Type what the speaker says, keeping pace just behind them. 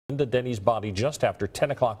Denny's body just after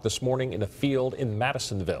 10 o'clock this morning in a field in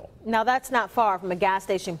Madisonville. Now, that's not far from a gas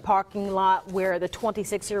station parking lot where the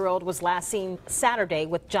 26-year-old was last seen Saturday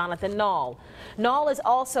with Jonathan Nall. Nall is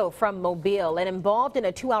also from Mobile and involved in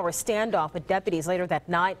a 2-hour standoff with deputies later that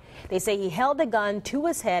night. They say he held a gun to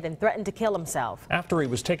his head and threatened to kill himself. After he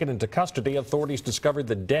was taken into custody, authorities discovered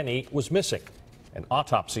that Denny was missing. An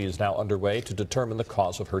autopsy is now underway to determine the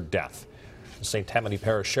cause of her death. The St. Tammany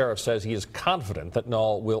Parish Sheriff says he is confident that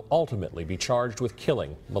Nall will ultimately be charged with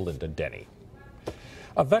killing Melinda Denny.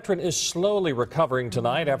 A veteran is slowly recovering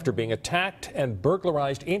tonight after being attacked and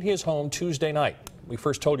burglarized in his home Tuesday night. We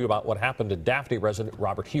first told you about what happened to Daphne resident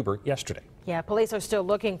Robert Huber yesterday. Yeah, police are still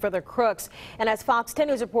looking for the crooks. And as Fox 10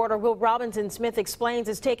 News reporter Will Robinson-Smith explains,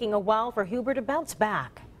 it's taking a while for Huber to bounce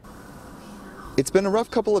back. It's been a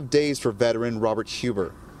rough couple of days for veteran Robert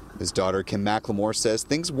Huber. His daughter, Kim McLemore, says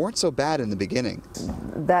things weren't so bad in the beginning.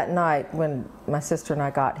 That night when my sister and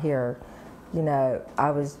I got here,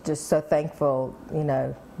 I was just so thankful,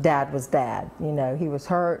 Dad was Dad. He was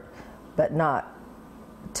hurt, but not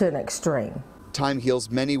to an extreme. Time heals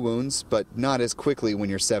many wounds, but not as quickly when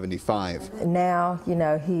you're 75. Now,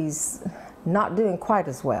 he's not doing quite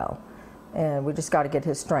as well, and we just got to get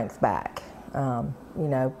his strength back.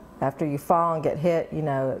 After you fall and get hit,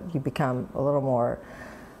 you become a little more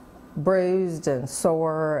bruised and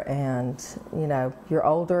sore, and you're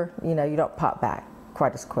older, you don't pop back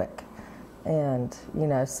quite as quick, and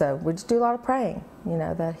so we just do a lot of praying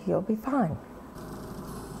that he'll be fine.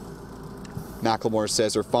 McLemore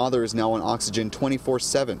says her father is now on oxygen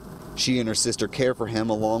 24/7. She and her sister care for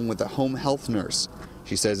him along with a home health nurse.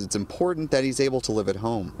 She says it's important that he's able to live at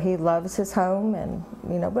home. He loves his home, and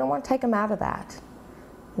we don't want to take him out of that.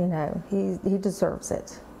 He deserves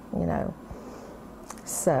it.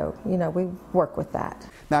 So, we work with that.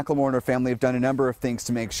 McLemore and her family have done a number of things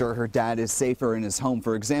to make sure her dad is safer in his home.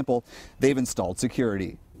 For example, they've installed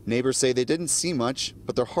security. Neighbors say they didn't see much,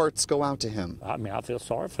 but their hearts go out to him. I feel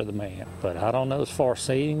sorry for the man, but I don't know as far as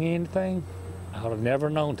seeing anything. I would have never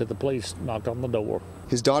known till the police knocked on the door.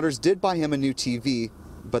 His daughters did buy him a new TV,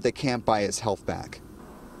 but they can't buy his health back.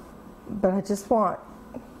 But I just want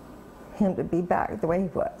him to be back the way he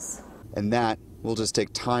was. And that will just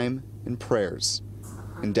take time and prayers.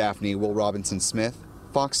 In Daphne, Will Robinson-Smith,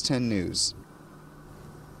 Fox 10 News.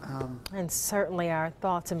 And certainly our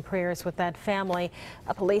thoughts and prayers with that family.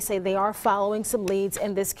 Police say they are following some leads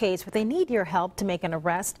in this case, but they need your help to make an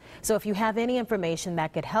arrest. So if you have any information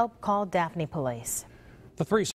that could help, call Daphne Police. The three